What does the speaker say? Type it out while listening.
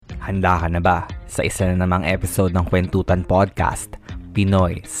Handa ka na ba sa isa na namang episode ng Kwentutan Podcast,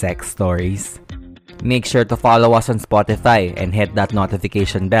 Pinoy Sex Stories? Make sure to follow us on Spotify and hit that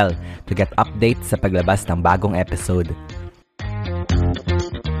notification bell to get updates sa paglabas ng bagong episode.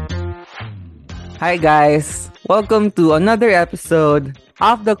 Hi guys! Welcome to another episode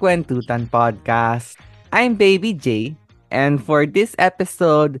of the Kwentutan Podcast. I'm Baby J, and for this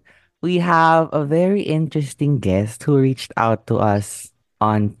episode, we have a very interesting guest who reached out to us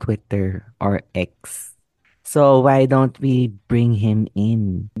on Twitter or X. So why don't we bring him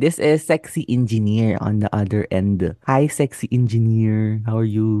in? This is Sexy Engineer on the other end. Hi, Sexy Engineer. How are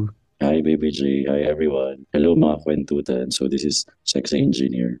you? Hi, Baby J. Hi, everyone. Hello, mga kwentutan. So, this is Sexy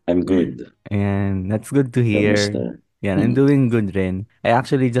Engineer. I'm good. And that's good to hear. Kamusta? Yeah, I'm doing good rin. I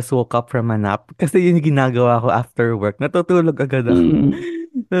actually just woke up from a nap kasi yun yung ginagawa ko after work. Natutulog agad ako.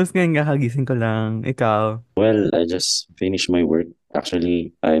 Tapos ngayon kakagising ko lang. Ikaw? Well, I just finished my work.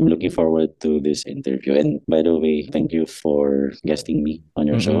 Actually, I'm looking forward to this interview. And by the way, thank you for guesting me on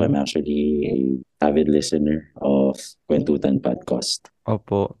your show. I'm actually an avid listener of Kwentutan Podcast.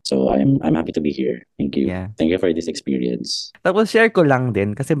 Opo. So I'm happy to be here. Thank you. Yeah. Thank you for this experience. Tapos share ko lang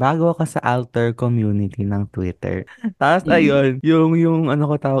din kasi bago ako sa alter community ng Twitter. Tapos ayun, yung ano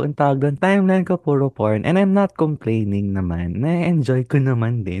ko ang tawag doon, timeline ko puro porn. And I'm not complaining naman. Na-enjoy ko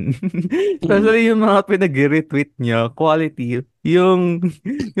naman din. Especially yung mga pinag-retweet nyo, quality. Yung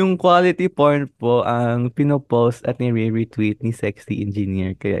quality porn po ang pinopost at nire-retweet ni Sexy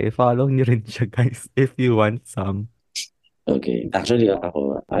Engineer. Kaya i-follow nyo rin siya guys if you want some. Okay. Actually,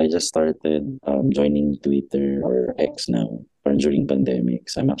 I just started joining Twitter or X now during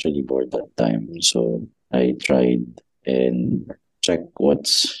pandemics. I'm actually bored that time. So, I tried and check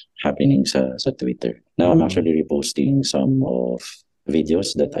what's happening sa Twitter. Now, I'm actually reposting some of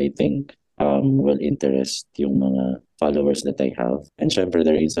videos that I think will interest yung mga followers that I have. And syempre,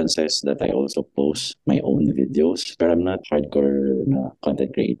 there are instances that I also post my own videos. But I'm not hardcore na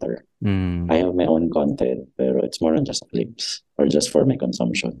content creator. I have my own content, pero it's more than just clips or just for my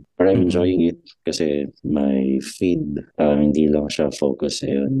consumption. But I'm enjoying it kasi my feed, hindi lang siya focus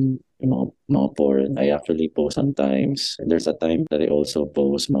on mga porn. I actually post sometimes. There's a time that I also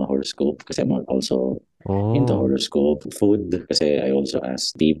post mga horoscope kasi I'm also into horoscope. Food kasi I also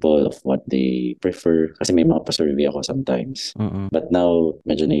ask people of what they prefer kasi may mga pa-survey ako sometimes. But now,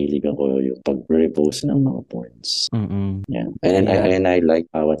 medyo nahiligan ko yung pag-repost ng mga porns. Yeah. And I like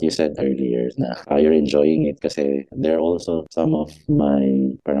what you said earlier na you're enjoying it kasi there are also some of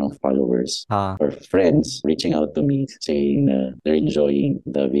my parang followers or friends reaching out to me saying they're enjoying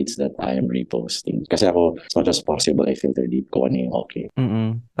the vids that I am reposting. Kasi ako, as much as possible, I filter deep kung ano yung okay.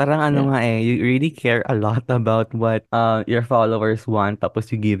 Parang nga you really care a lot about what your followers want tapos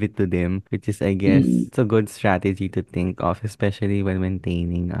you give it to them, which is I guess it's a good strategy to think of, especially when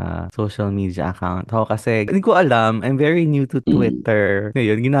maintaining a social media account. Ako kasi, hindi ko alam, I'm very new to Twitter.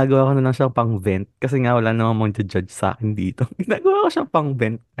 Ngayon, ginagawa ko na lang siyang pang-vent kasi nga wala namang mag-judge sa akin dito. Ginagawa ko siyang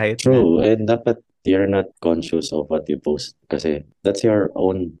pang-vent kahit True, and dapat you're not conscious of what you post kasi that's your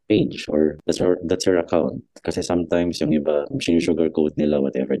own page or that's your account. Kasi sometimes yung iba, sugarcoat nila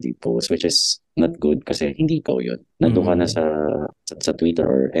whatever they post, which is not good kasi hindi ikaw yun. Nandun ka na sa Twitter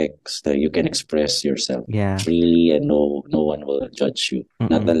or X that you can express yourself freely and no one will judge you.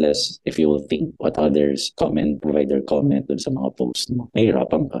 Not unless if you will think what others provide their comment dun sa mga post mo.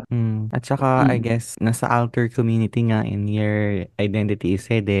 Nahihirapan ka. At saka, I guess, nasa alter community nga in your identity is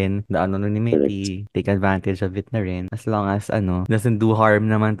hidden, the anonymity, take advantage of it na rin. As long as, doesn't do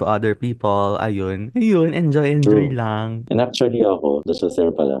harm naman to other people, ayun, enjoy lang. And actually ako, the social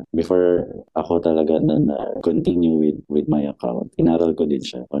pala, before ako talaga na continue with my account, inaral ko din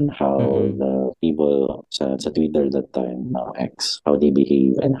siya on how the people sa Twitter that time, now X, how they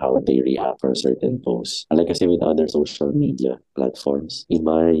behave and how they react for certain posts. Like kasi with other social media platforms,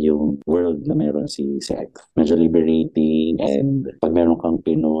 iba yung world na meron si X. Medyo liberating and pag meron kang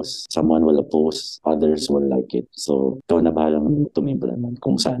pinost, someone will post, others will like it. So, ikaw na bahalang tumimbla naman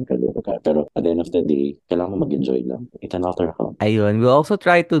kung saan ka lugar ka. Pero at the end of the day, kailangan mo mag-enjoy lang. It's an alter account. Ayun, we'll also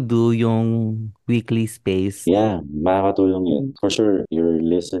try to do yung weekly space. Yeah, makakatulong yun. For sure, your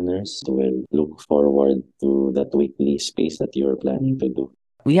listeners will look forward to that weekly space that you're planning to do.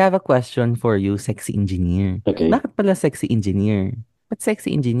 We have a question for you, Sexy Engineer. Okay. Bakit pala Sexy Engineer? Ba't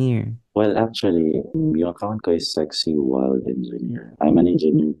Sexy Engineer? Well, actually, yung account ko is Sexy Wild Engineer. I'm an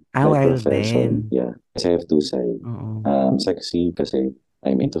engineer by wild profession. din. Yeah, kasi I have two sides. Sexy kasi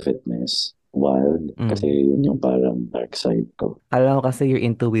I'm into fitness. Wild kasi yun yung parang dark side ko. Alam ko kasi you're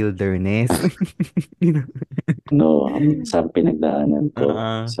into wilderness. No, sa pinagdaanan ko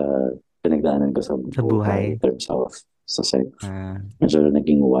sa buhay in terms of sa sex. Ah, Medyo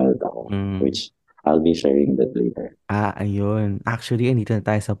naging wild ako, hmm. which I'll be sharing that later. Ayun. Actually, andito na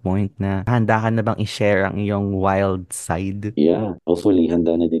tayo sa point na handa ka na bang i-share ang iyong wild side? Yeah, hopefully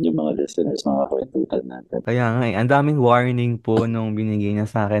handa na din yung mga listeners, mga kwentuhan natin. Kaya nga ang daming warning po nung binigay niya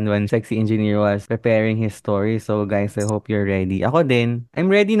sa akin when Sexy Engineer was preparing his story. So guys, I hope you're ready. Ako din,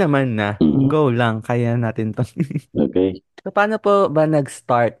 I'm ready naman na. Mhm. Go lang, kaya natin to. Okay. So paano po ba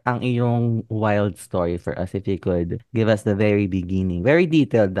nag-start ang iyong wild story for us if you could give us the very beginning? Very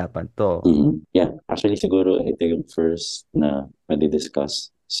detailed dapat to. Yeah, actually siguro ito yung first na discuss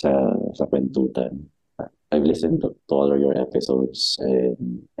sa kwentutan. I've listened to all of your episodes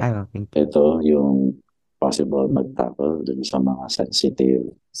and Ay, well, thank you. ito yung possible mag-tackle dun sa mga sensitive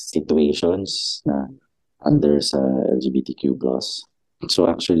situations na under sa LGBTQ+. So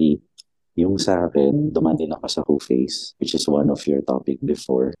actually, yung sa akin, dumating ako sa Who Face, which is one of your topic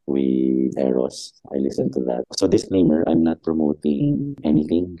before with Eros. I listened to that. So disclaimer, I'm not promoting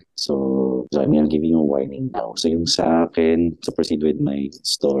anything. So I'm giving you a warning now. So yung sa akin, to proceed with my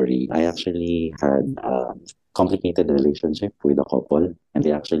story, I actually had a complicated relationship with a couple and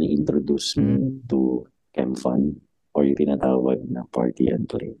they actually introduced me to CHEM Fun or yung tinatawag na party and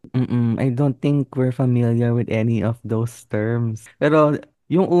play. I don't think we're familiar with any of those terms. Pero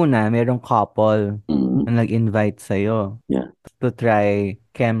yung una, merong couple Mm, na nag-invite sa'yo yeah, to try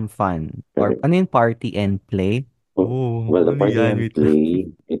Chem Fun. Or correct. ano yung party and play? Well, the Ano party yan? and Wait lang. play,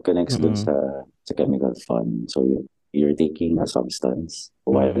 it connects dun Mm-mm. sa chemical fun. So you're taking a substance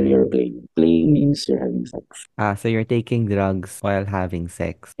while you're Mm. playing. Playing means you're having sex. So you're taking drugs while having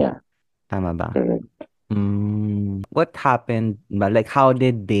sex. Yeah, Tama ba? correct. What happened ba? Like, how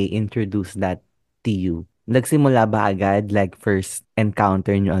did they introduce that to you? Nagsimula ba agad? Like, first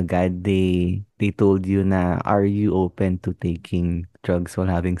encounter nyo agad, they told you na, are you open to taking drugs while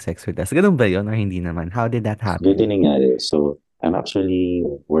having sex with us? Ganun ba yun or hindi naman? How did that Ganito happen? yung nangyari. So, I'm actually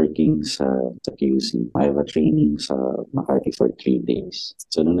working sa QC. I have a training sa Makati for 3 days.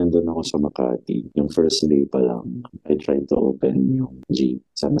 So, nung nandun ako sa Makati, yung first day pa lang, I tried to open yung gym.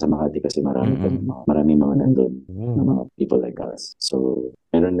 Sa Makati kasi Mm-mm. marami mga nandun na Oh. mga people like us. So,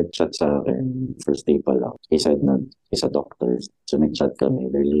 meron nag-chat sa akin first day pa lang. He said na he's a doctor. So, nag-chat kami.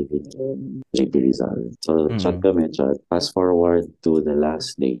 They're living in JP Rizal. So, chat Mm-mm. kami, chat. Fast forward to the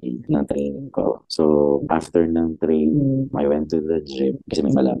last day ng training ko. So, after ng training, I went to the gym kasi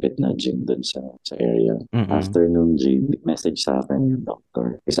may malapit na gym dun sa area. Mm-mm. After nung gym, message sa akin yung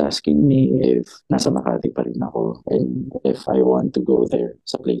doctor. Is asking me if nasa Makati pa rin ako and if I want to go there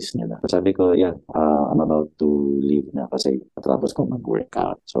sa place nila. So, sabi ko, yeah, I'm about to leave na kasi natapos ko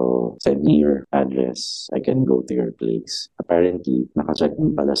mag-workout. So, send me your address. I can go to your place. Apparently, naka-check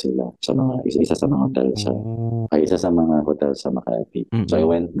in pala sila sa mga isa sa mga hotel Oh. isa sa mga hotel sa Makati. So I Mm-mm.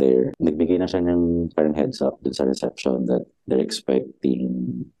 went there. Nagbigay na siya ng parang heads up dun sa reception that they're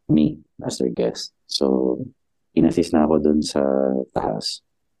expecting me as their guest. So, inassist na ako dun sa taas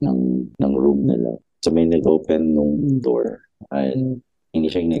ng room nila. So may nag-open nung door and hindi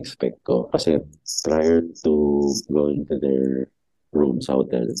siya in-expect ko kasi prior to going to their room sa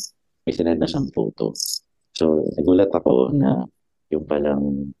hotel, may sinend na siyang photo. So, nagulat ako na yung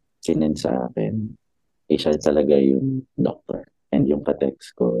palang sinend sa akin siya talaga yung doctor. And yung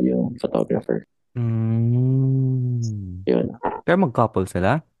ka-text ko, yung photographer. Mm. Yun. Pero mag-couple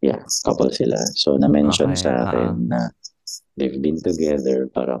sila? Yeah, couple sila. So, na-mention Okay. sa akin na they've been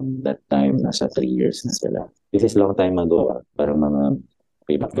together parang that time, nasa 3 years na sila. This is long time ago. Parang mga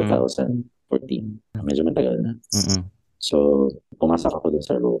way back Mm. 2014. Medyo matagal na. Mm-mm. So, pumasok ako dun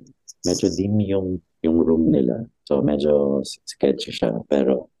sa room. Medyo dim yung room nila. So, medyo sketchy siya.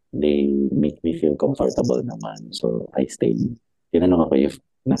 Pero, they make me feel comfortable naman. So, I stayed. Tinanong ako if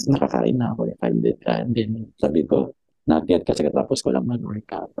nakakain na ako. If I did. And then, sabi ko, not yet kasi katapos ko lang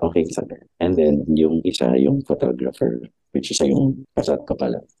mag-workout. Okay, sabi. And then, yung isa, yung photographer, which isa yung kasat ko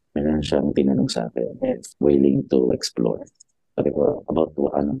pala. Meron siyang tinanong sa akin if willing to explore. Sabi ko, about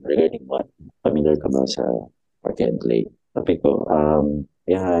regarding what? Familiar ka ba sa park and play? Sabi ko,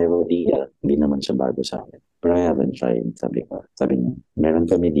 yeah, I have idea. Hindi naman siya bago sa akin. Pero I haven't tried. Sabi niya, meron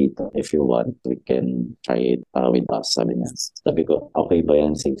kami dito. If you want, we can try it with us. Sabi niya. Sabi ko, okay ba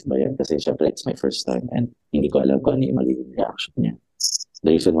yan? Safe ba yan? Kasi syempre, it's my first time and hindi ko alam kung ano yung magiging reaction niya.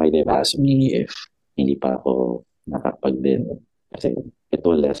 The reason why they've asked me if hindi pa ako nakapag din kasi it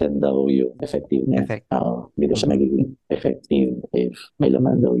will lessen daw yung effectiveness. Effect. Dito siya nagiging effective if may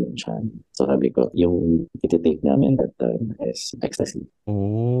laman daw yung chan. So sabi ko, yung iti-take namin that time is ecstasy.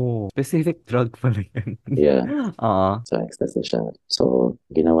 Oh. Specific drug pala yan. Yeah. Oo. So, ecstasy siya. So,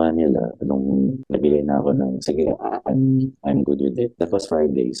 ginawa nila, nung nabili na ako ng, sige, I'm good with it. That was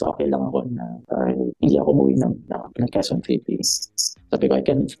Friday, so okay lang ako na hindi ako umuwi ng Quezon City. Sabi ko, I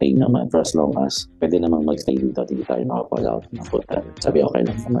can stay naman for as long as pwede namang mag-stay dito at hindi tayo makapal out ng hotel. Sabi, okay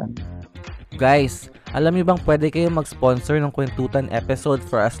lang naman. Guys, alam niyo bang pwede kayo mag-sponsor ng Kwentutan episode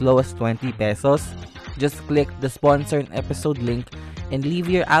for as low as 20 pesos? Just click the sponsor episode link and leave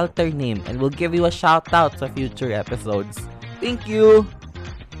your alter name and we'll give you a shout out sa future episodes. Thank you!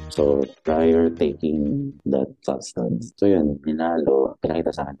 So, prior taking that substance, so yun, pinalo,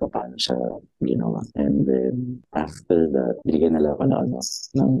 pinakita sa akin kung paano siya ginawa. And then, after that, binigyan nila ako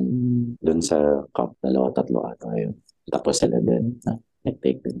ng dun sa cup, dalawa, tatlo ata yun. Tapos sila din,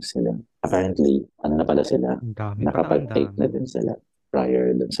 nag-take din sila. Apparently, ano na pala sila, Ang dami pala, ang nakapag-take na dami. din sila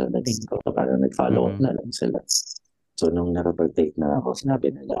prior dun sa dating ko. So, parang nag-follow up na lang sila. So, nung nakapag-take na ako,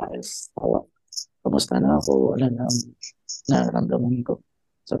 sinabi nila, kamusta na ako, wala na, nararamdaman ko.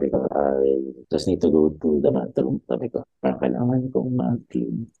 Sabi ko, I just need to go to the bathroom. Sabi ko, parang kailangan kong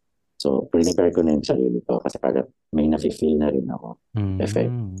mag-clean. So, prepare ko na yung sarili ko kasi parang may nafe-feel na rin ako.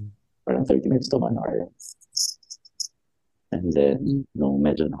 Effect. Parang 30 minutes to 1 hour. And then, nung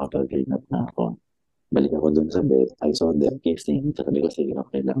medyo nakapag-clean up na ako, balik ako dun sa bed. I saw them kissing. Sabi ko, sige,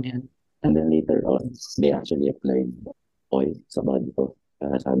 okay lang yan. And then later on, they actually applied oil sa body ko.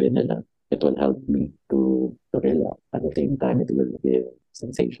 Kaya sabi nila, it will help me to relax. At the same time, it will give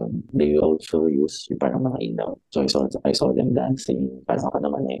sensation. They also use yung parang mga ilaw. So I saw them dancing. Parang ako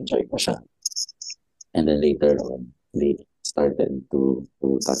naman na-enjoy ko siya. And then later on, they started to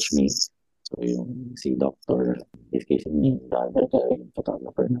touch me. So yung si doctor is kissing me. The other guy, yung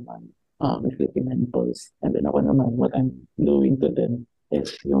photographer naman, is flipping nipples. And then ako naman, what I'm doing to them is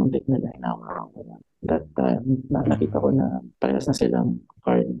yung dick nila, inawakan ko na. That time, nakita ko na parehas na silang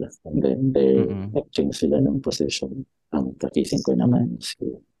card. And then they exchange sila ng position. Ang kakising ko naman si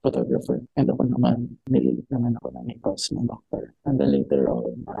photographer. And ako naman, nililit naman ako ng nipples ng doctor. And then later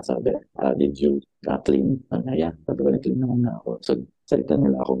on, sabi, did you clean? Yeah, sabi ko, na-clean naman na ako. So, salita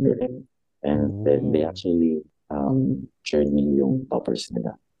nila akong rin. And then they actually shared me yung poppers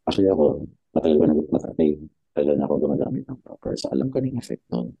nila. Actually ako, matagal na ako gumagamit ng poppers. Alam ko na yung effect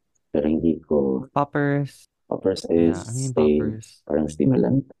nun. Pero hindi ko... Poppers. Poppers Yeah, is ano yung poppers? parang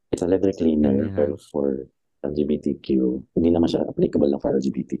stimulant. It's a leather cleaner pero for LGBTQ. Hindi naman siya applicable lang for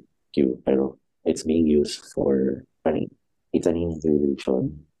LGBTQ. Pero it's being used for parang it's an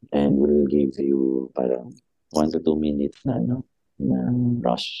inhalation and will give you parang 1 to 2 minutes na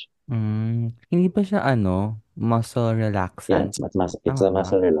rush. Hindi ba siya muscle Yeah, relaxant? it's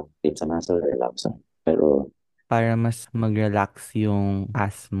a muscle relaxant. Pero Para mas mag-relax yung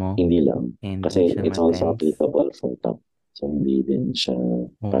ass mo hindi lang. and Kasi di siya it's also ma-tense. applicable for top. So hindi din siya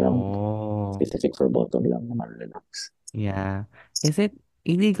parang Oh, specific for bottom lang na ma-relax. yeah. Is it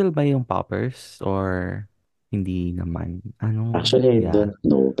illegal ba yung poppers or hindi naman? Actually, I Yeah. don't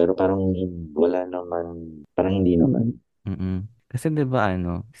know. Pero parang wala naman, parang hindi naman. Kasi 'di ba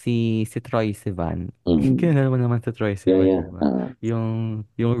si Troye Sivan, Mm. kilala mo naman si Troye Yeah, Sivan, yeah. 'di ba?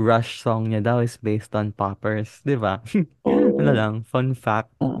 Yung Rush song niya daw is based on poppers, 'di ba? Ano Or, lang, fun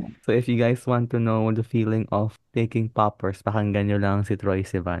fact. So if you guys want to know the feeling of taking poppers, pakinggan nyo lang si Troye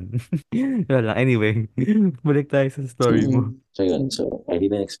Sivan. Wala lang. Anyway, balik tayo sa story mo. So yun, so I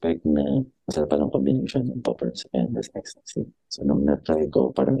didn't expect na masarap palang combination ng poppers and this ecstasy. So nung na-try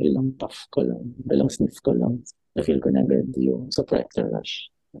ko, parang ilang puff ko lang, ilang sniff ko lang, na-feel ko na agad yung surprise rush.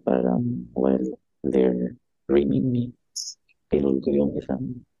 Parang while they're ringing me, pinul ko yung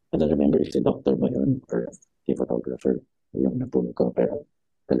isang, I don't remember if si doctor ba yun or si photographer yung napul ko, pero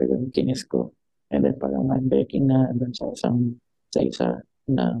talagang kinis ko. And then parang I'm begging na dun sa isa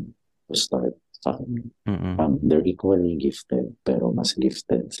na to start sa akin. They're equally gifted, pero mas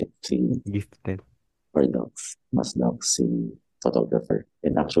gifted si Gifted. or dogs. Mas dogs si photographer.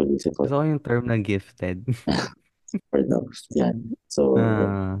 And actually si Gusto ko yung term na gifted. for dogs. Yan. So,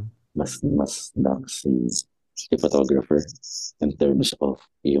 mas dogs si photographer in terms of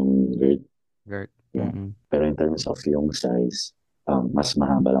yung girth. Gert. Yeah. Pero in terms of yung size, mas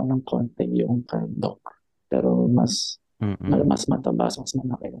mahaba lang ng konti yung kay dog. Pero mas mataba, mas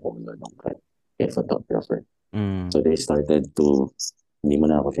malaki yung ulo ng kay photographer. So they started to, hindi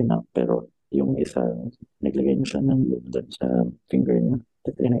mo na ako finap, pero yung isa, naglagay mo siya ng lube doon sa finger niya.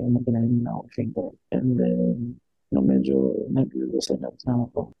 Tinayin na ako finger. And then, nung medyo nag-loosen up na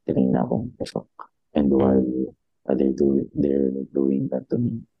ako, tinayin na akong shock. And while they're doing that to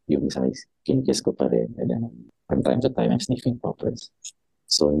me, yung size, kinikiss ko pa rin. And then, from time to time, I'm sniffing poppers.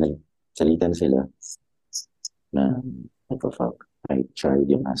 So, nagsalitan sila na nagpa-fuck. I tried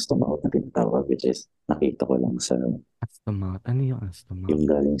yung astomouth na tinatawag, which is nakita ko lang sa Astomouth. Ano yung astomouth? yung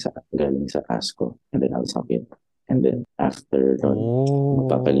galing sa asko, and then I'll suck it. And then after nun,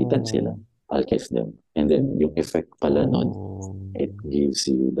 magpapalitan sila. Oh. I'll kiss them. And then yung effect pala nun, Oh. it gives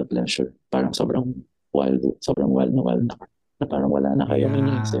you the pleasure. Parang sobrang wild na parang wala na kayong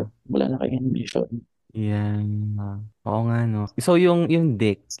iniisip, Yeah. wala na kayong ambition. Yeah. Oo nga, no? So, yung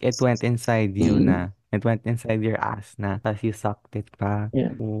dick, it went inside you Mm. na. It went inside your ass na. Tapos you sucked it pa.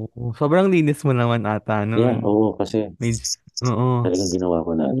 Yeah. Oo. Sobrang linis mo naman ata Yeah, nun. oo, kasi Medyo, oo. talagang ginawa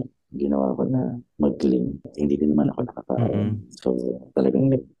ko na mag-clean. Hindi din naman ako nakakaalam. Mm-mm. So,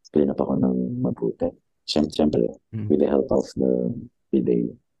 talagang nag-clean up ako ng mabuti. Siyempre, Mm. with the help of the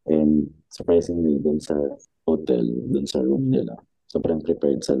bidet. And surprisingly, dun sa hotel, dun sa room nila, sobrang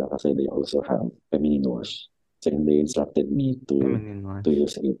prepared sila kasi they also have feminine wash. So, they instructed me Feminine to wash.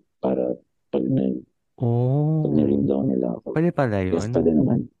 use it para pag, na, pag na-ring Oh. down nila ako. Pwede pala Yes, yun. pwede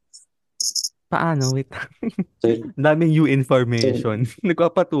naman. Paano? Wait. So, Daming new so information.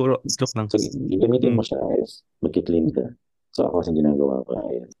 Nagpapaturo. Joke lang. So, gagamitin mo Mm. siya is magki-clean ka. So, ako kasi ginagawa ko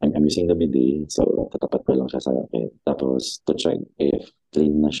ay I'm using the bidet. So, tatapat ko lang siya sa akin. Tapos, to check if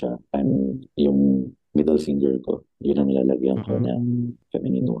clean na siya, yung middle finger ko, yun ang nilalagyan ko Mm-mm. ng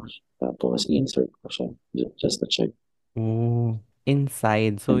feminine wash. Tapos, i-insert ko siya just to check Oh.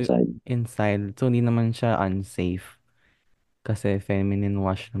 Inside. So, inside. inside. So, hindi naman siya unsafe. Kasi feminine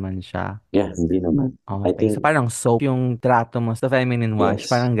wash naman siya. Yeah, hindi naman. I Okay. So, think, parang soap yung trato mo sa feminine wash. yes,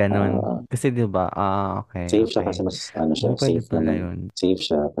 Parang ganun. Kasi, di ba? Okay, safe siya okay. kasi mas, ano siya, Oh, pwede safe pala naman. yun. Safe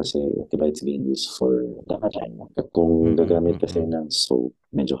siya kasi, diba, it's being used for the vagina. Kung Mm-mm, gagamit kasi mm-mm. ng soap,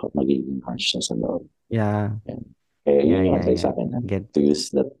 medyo magiging harsh siya sa loob. Yeah. Yan. Eh, Yeah, yun yung yeah, advice yeah. sa akin na Get. to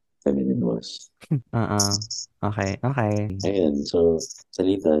use that feminine wash. Okay, okay. Ayun, so sa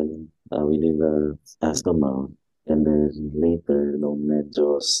Little, we did the asthma. And then later, nung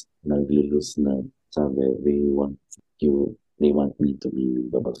medyo nag-lose na, sabi, they want me to be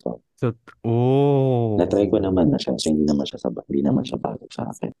double fuck. So, Na-try ko oh. naman na siya, so hindi naman siya bago sa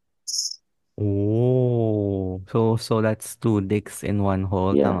akin. Oh. So that's two dicks in one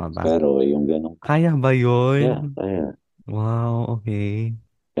hole, Yeah, tama ba? pero yung ganong, Kaya ba yeah, yun? Wow, okay.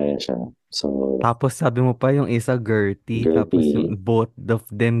 kaya siya. So, Tapos sabi mo pa yung isa girthy, tapos yung girthy. both of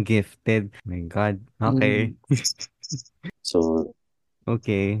them gifted. My God. Okay. Mm. So,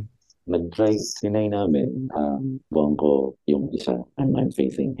 Okay. Sinay namin, buwan ko yung isa, I'm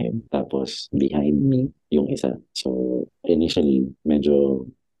facing him, tapos behind me yung isa. So, initially, medyo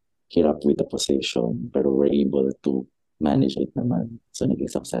hirap with the position, pero we're able to manage it naman. So,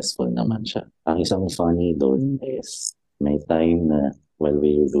 naging successful naman siya. Ang isang funny doon is, may time na while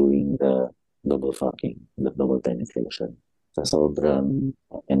we were doing the double penetration, sa sobrang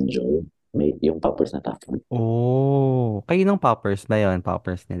enjoy, yung poppers na tapon. Oh. Kayo ng poppers ba yun?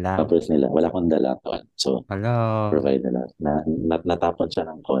 Poppers nila? Poppers nila, wala akong dala to. So, Hello. provide natapon siya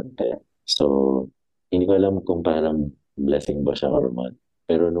ng konti. So, hindi ko alam kung parang blessing ba siya or what.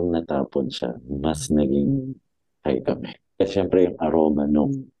 Pero nung natapon siya, mas naging high kami. Kasi syempre yung aroma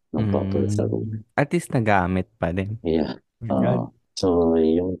nung popper sa room. At least nagamit pa din. Yeah. My God. So,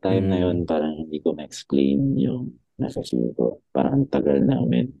 yung time na yun, Mm. parang hindi ko ma-explain yung nasa-feel ko. Parang ang tagal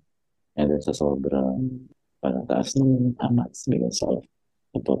namin. And then sa sobrang parang taas ng amats because of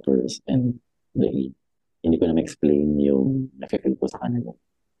the poppers and the heat. Hindi ko na ma-explain yung nafe-feel ko sa kanila.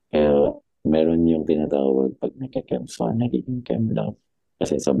 Kaya meron yung tinatawag pag nagka-chem fun, nagiging chem love.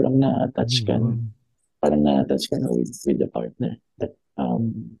 Kasi sobrang Ano na-attach ka na. yun? Parang na-attach ka na with the partner that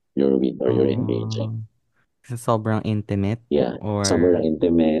you're with or you're Ah, engaging. kasi sobrang intimate Yeah, sobrang or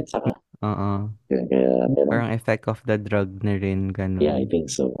intimate. Saka, kaya meron, parang effect of the drug na rin, yeah, I ganun. think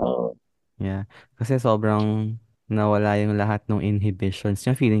so. Yeah. Kasi sobrang nawala yung lahat ng inhibitions.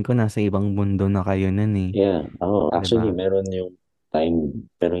 Yung feeling ko nasa ibang mundo na kayo nun eh. Yeah, actually 'Di ba? meron yung time,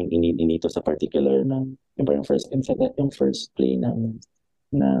 pero hindi ito sa particular na, yung parang first incident, yung first play na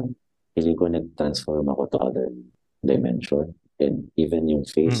feeling ko nag-transform ako to other dimension. And even yung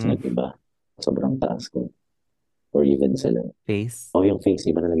face Mm. nag-iba. Sobrang taas ko. Or even sila. Face. Oh, yung face,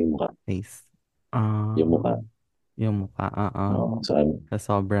 iba talaga yung mukha. Face. Yung mukha. Yung mukha. So I'm Sa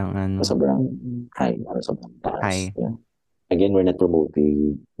sobrang sobrang high or sobrang taas. high. Yeah. Again, we're not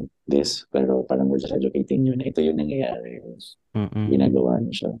promoting this, pero parang we're just educating you na ito yung nangyayari. Mm. Ginagawa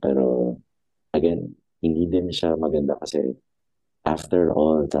niya siya. Pero again, hindi din siya maganda kasi after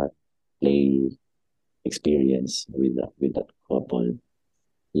all that play experience with that couple,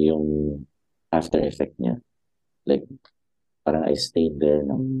 yung after effect niya, like parang I stayed there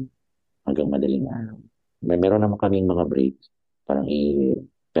hanggang madaling araw. Meron naman kaming mga break, parang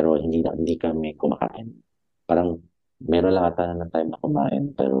pero hindi kami kumakain. Parang meron lang ata na time na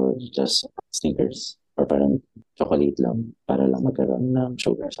kumain, pero just Snickers or parang chocolate lang para lang magkaroon ng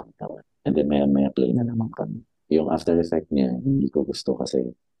sugar sa katawan. And then maya-maya play na naman kami. Yung after effect niya, hindi ko gusto kasi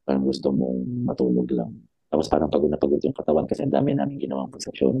parang gusto mong matulog lang. Tapos parang pagod na pagod yung katawan kasi ang dami namin ginawang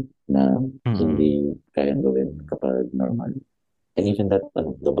posisyon na Mm. hindi kayang gawin kapag normal. And even that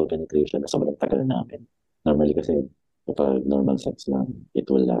double penetration na sobrang tagal namin. Normally kasi kapag normal sex lang, it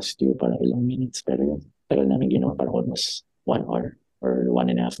will last you parang ilang minutes. Pero yung tagal namin ginawa parang almost 1 hour or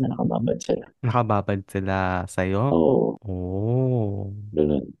 1.5 na nakababad sila. Nakababad sila sa'yo? Oo, Oh.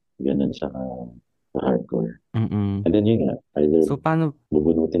 ganun. Ganun siya hardcore. Mm. And then yun nga, either So, paano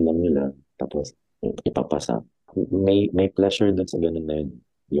bubunutin lang nila, tapos ipapasa. May pleasure dun sa ganun na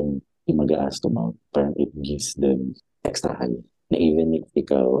yun. Yung mag-a-ass to mouth, parang it gives them extra high. Na even if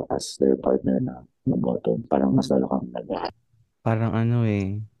ikaw as their partner na bottom, parang mas lalo kang nag parang ano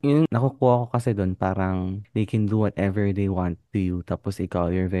eh, yung nakukuha ko kasi dun parang they can do whatever they want to you tapos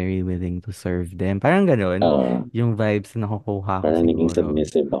ikaw you're very willing to serve them. Parang gano'n uh, yung vibes na nakukuha ko parang naging siguro.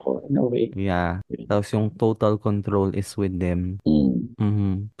 submissive ako in a way. Yeah. Tapos yung total control is with them.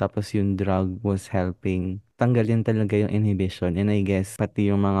 Mm. Tapos yung drug was helping tanggalin talaga yung inhibition and I guess pati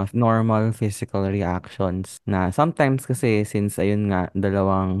yung mga normal physical reactions na sometimes kasi since ayun nga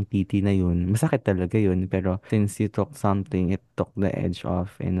dalawang titi na yun masakit talaga yun pero since you took something it took the edge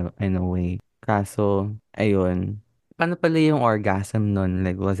off in a way kaso ayun paano pala yung orgasm nun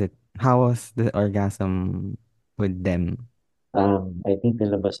like was it how was the orgasm with them. I think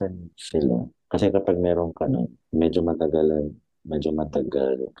nilabasan sila. Kasi kapag meron ka na, medyo matagal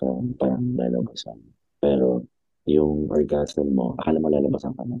ka parang lalabasan. Pero yung orgasm mo, akala mo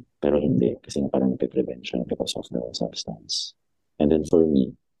lalabasan ka na. Pero hindi. Kasi nga parang prevent siya because of the substance. And then for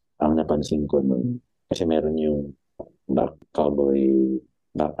me, ang napansin ko nun, kasi meron yung back cowboy,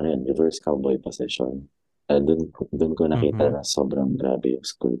 ano yun, reverse cowboy position. Dun ko nakita Mhm. na sobrang grabe yung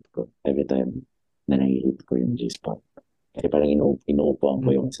squirt ko every time na nahihit ko yung G-spot. Kasi parang inuupuan ko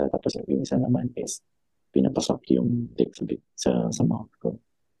Mm. yung isa, tapos yung isa naman is pinapasok yung dick sa mouth ko.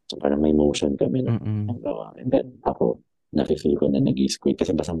 So parang may motion kami na Mm. gawa. And then ako, nafe-feel ko na nag-squeak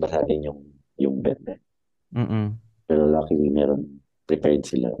kasi basang-basa din yung bed. Eh. Mm. Pero luckily, prepared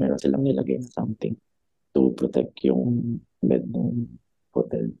sila. Meron silang nilagay na something to protect yung bed ng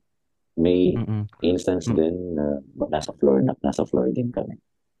hotel. May Mm. instance Mm. din na nasa floor din kami.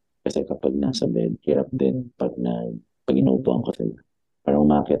 Kasi kapag nasa bed, hirap din pag inuupuan ko sila. Parang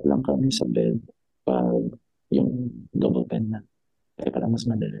umakyat lang kami sa bed pag yung double bed na. Kasi parang mas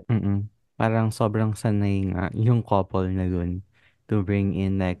madali. Mm. Parang sobrang sanay nga yung couple na dun to bring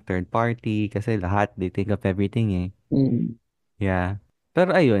in like third party kasi lahat they think of everything eh. Mm. Yeah.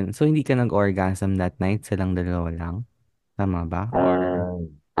 Pero ayun, so hindi ka nag-orgasm that night, silang dalawa lang? Tama ba? Or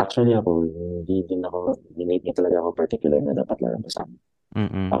Actually ako, hindi talaga ako particular na dapat lalabasan.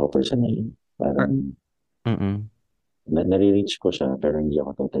 mm. Ako personally, Or parang mm. nare-reach ko siya pero hindi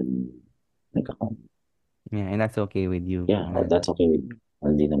ako totally nagkakam. Yeah, and that's okay with you Yeah, naman. that's okay with me.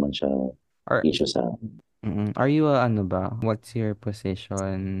 Hindi naman siya Or issue sa akin. are you a, ano ba? What's your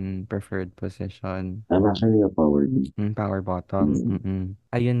position, preferred position? I'm actually a forward. Power bottom. Mm.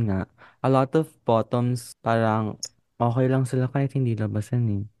 Ayun nga. A lot of bottoms parang okay lang sila kahit hindi labasan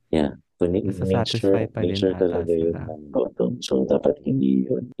eh. Yeah. So Nasa-satisfy pa din nature ata talaga yun sila. ng bottom. So dapat hindi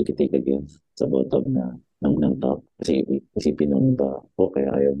yun i-take against sa bottom ng top. Kasi isipin ng iba, okay,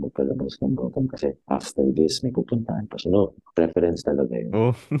 ayaw mo palabas ng bottom kasi after this, may pupuntahan pa siya. No, preference talaga yun.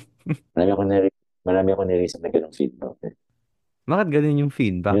 Oh. Marami ako nari marami ako na-receive na ganong feedback. Eh. Bakit ganun yung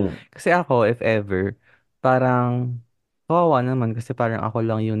feedback? Yeah. Kasi ako, if ever, parang, kawawa naman kasi parang ako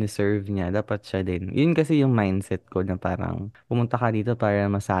lang yung deserve niya. Dapat siya din. Yun kasi yung mindset ko na parang, pumunta ka dito para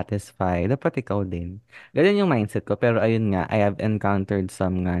masatisfy. Dapat ikaw din. Ganun yung mindset ko. Pero ayun nga, I have encountered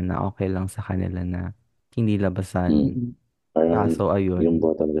some nga na okay lang sa kanila na hindi labasan. Mm. Parang Kaso yung ayun.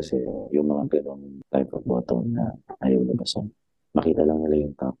 bottom kasi, yung mga ganong type of bottom na ayaw labasan. Makita lang nila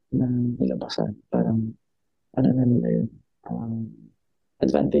yung top na nilabasan. Parang, ano na nila yun?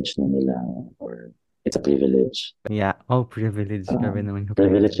 Advantage na nila or it's a privilege. Yeah. Oh, privilege. Grabe naman yung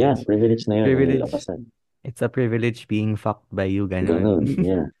Privilege yan. privilege. Privilege na yun na Privilege. nilabasan. It's a privilege being fucked by you, ganun. Ganun,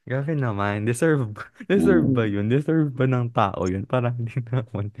 yeah. Grabe naman. Deserve ba Mm. yun? Deserve ba ng tao yun? Parang hindi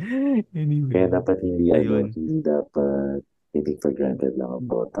naman. Kaya Anyway. dapat Ayun. hindi dapat take for granted lang ang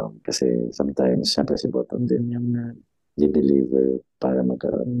bottom. Kasi sometimes, syempre si bottom din yung di-deliver para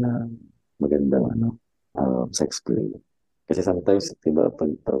magkaroon ng magandang sex play. Kasi sometimes, di ba,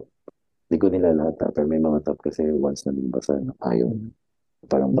 pag top, di ko nila lahat, pero may mga top kasi once na libasan, ayaw na.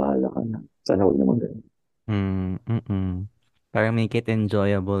 Parang bahala ka na. Sana huwag naman ganun. Mm. Para make it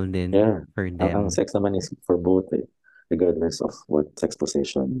enjoyable din Yeah. for Ang them. sex naman is for both eh. regardless of what sex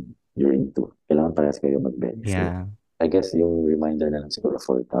position you're into, kailangan parehas kayo mag-benefit. Yeah. I guess yung reminder na lang siguro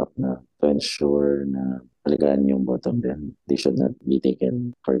for top na to ensure na alagaan yung bottom din. They should not be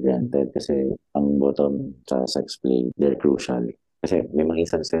taken for granted kasi ang bottom sa sex play, they're crucial. Kasi may mga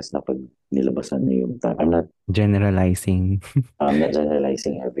instances na pag nilabasan na yung top, Generalizing. I'm not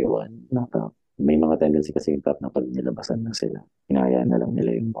generalizing everyone na top. May mga tendency kasi yung top na pag nilabasan na sila, hinahayaan na lang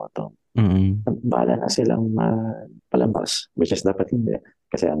nila yung bottom. Mm-mm. Bahala na silang palabas, which is dapat hindi.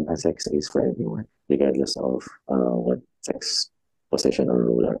 Kasi ang sex is for everyone, regardless of what sex position or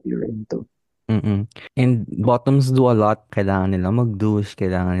role you're into. Mm-mm. And bottoms do a lot. Kailangan nilang mag-douche,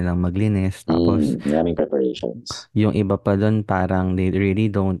 kailangan nilang maglinis. Tapos, Maraming preparations. yung iba pa dun, parang they really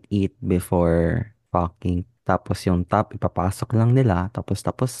don't eat before fucking. Tapos yung top, ipapasok lang nila. Tapos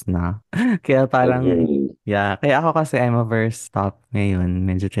na. Kaya parang, Really, yeah. Kaya ako kasi I'm a verse top ngayon.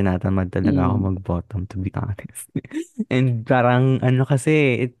 Medyo tinatamad talaga ako mag-bottom, to be honest. And parang, ano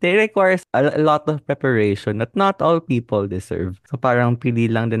kasi, it requires a lot of preparation that not all people deserve. So parang pili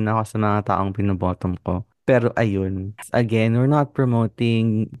lang din ako sa mga taong pinabottom ko. Pero ayun, again, we're not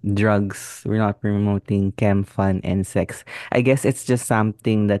promoting drugs, we're not promoting chem fun and sex. I guess it's just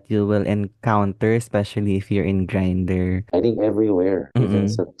something that you will encounter, especially if you're in Grindr. I think everywhere, even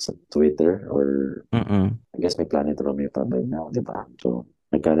Mm-mm. sa Twitter or Mm-mm. I guess may Planet Romeo pa by now, di ba? So,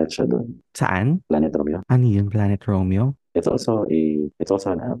 nagkalat siya doon. Saan? Planet Romeo. Ano yun, Planet Romeo? It's also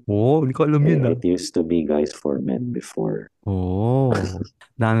an app. Oh, hindi ko alam yun ah. It used to be Guys for Men before. Oh,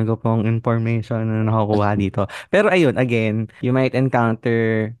 dami ko pong information na nakukuha dito. Pero ayun, again, you might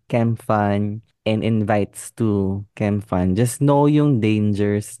encounter chem fun and invites to chem fun. Just know yung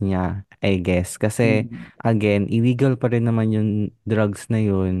dangers niya, I guess. Kasi, again, illegal pa rin naman yung drugs na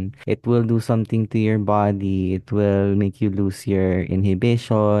yun. It will do something to your body. It will make you lose your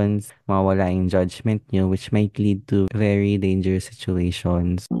inhibitions, mawala yung judgment nyo, which might lead to very dangerous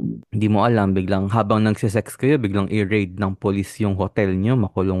situations. Hindi mo alam, biglang habang nagsisex kayo, biglang i-raid ng police yung hotel nyo,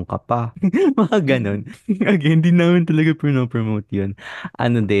 makulong ka pa. Mga ganon. Again, di namin talaga promote yun.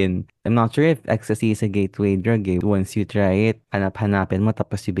 Ano din, I'm not sure if ecstasy is a gateway drug eh. Once you try it, hanapin mo,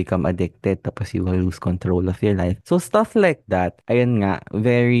 tapos you become addicted, tapos you will lose control of your life. So, stuff like that, ayun nga,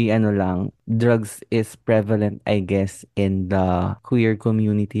 very drugs is prevalent, I guess, in the queer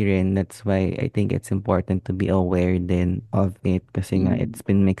community rin. That's why I think it's important to be aware din of it kasi nga it's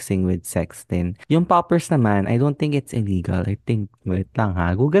been mixing with sex din. Yung poppers naman, I don't think it's illegal. I think, wait lang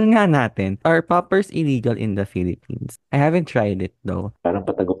ha, Google nga natin. Are poppers illegal in the Philippines? I haven't tried it though. Parang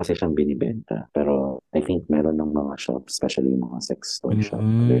patago kasi siyang binibenta. Pero I think meron ng mga shops, especially yung mga sex toy shop,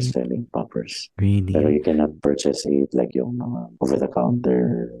 they're selling poppers. Really? Pero you cannot purchase it like yung mga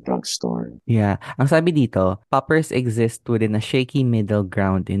over-the-counter drugstore. Yeah. Ang sabi dito, poppers exist within a shaky middle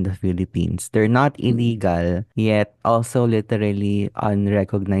ground in the Philippines. They're not illegal, yet also literally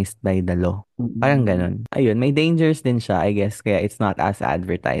unrecognized by the law. Parang ganun. Ayun, may dangers din siya, I guess, kaya it's not as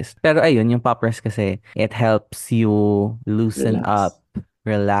advertised. Pero ayun, yung poppers kasi, it helps you loosen up,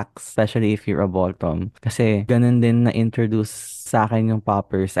 relax, especially if you're a bottom. Kasi ganun din na-introduce sa akin yung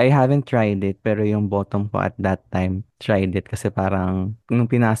poppers. I haven't tried it, pero yung bottom ko at that time, tried it kasi parang nung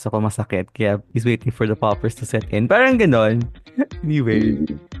pinasok ko masakit. Kaya he's waiting for the poppers to set in. Parang ganun. Anyway.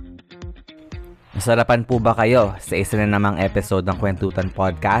 Masarapan po ba kayo sa isa na namang episode ng Kwentutan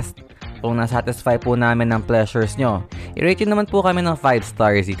Podcast? Kung nasatisfy po namin ng pleasures nyo, i-rate naman po kami ng 5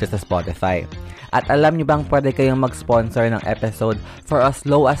 stars dito sa Spotify. At alam nyo bang pwede kayong mag-sponsor ng episode for as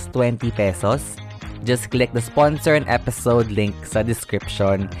low as 20 pesos? Just click the sponsor and episode link sa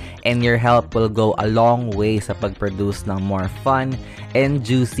description and your help will go a long way sa pag-produce ng more fun and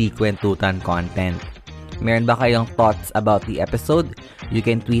juicy kwentutan content. Meron ba kayong thoughts about the episode? You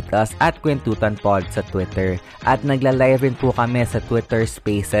can tweet us at KwentutanPod sa Twitter. At nagla-live rin po kami sa Twitter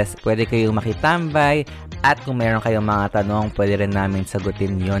Spaces. Pwede kayong makitambay. At kung meron kayong mga tanong, pwede rin namin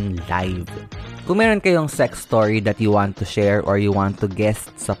sagutin yon live. Kung meron kayong sex story that you want to share or you want to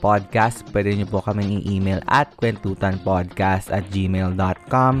guest sa podcast, pwede nyo po kaming i-email at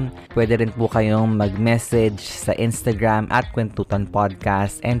kwentutanpodcast@gmail.com. Pwede rin po kayong mag-message sa Instagram at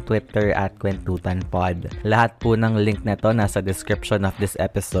kwentutanpodcast and Twitter at kwentutanpod. Lahat po ng link na to nasa description of this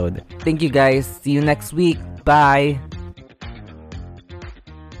episode. Thank you guys. See you next week. Bye!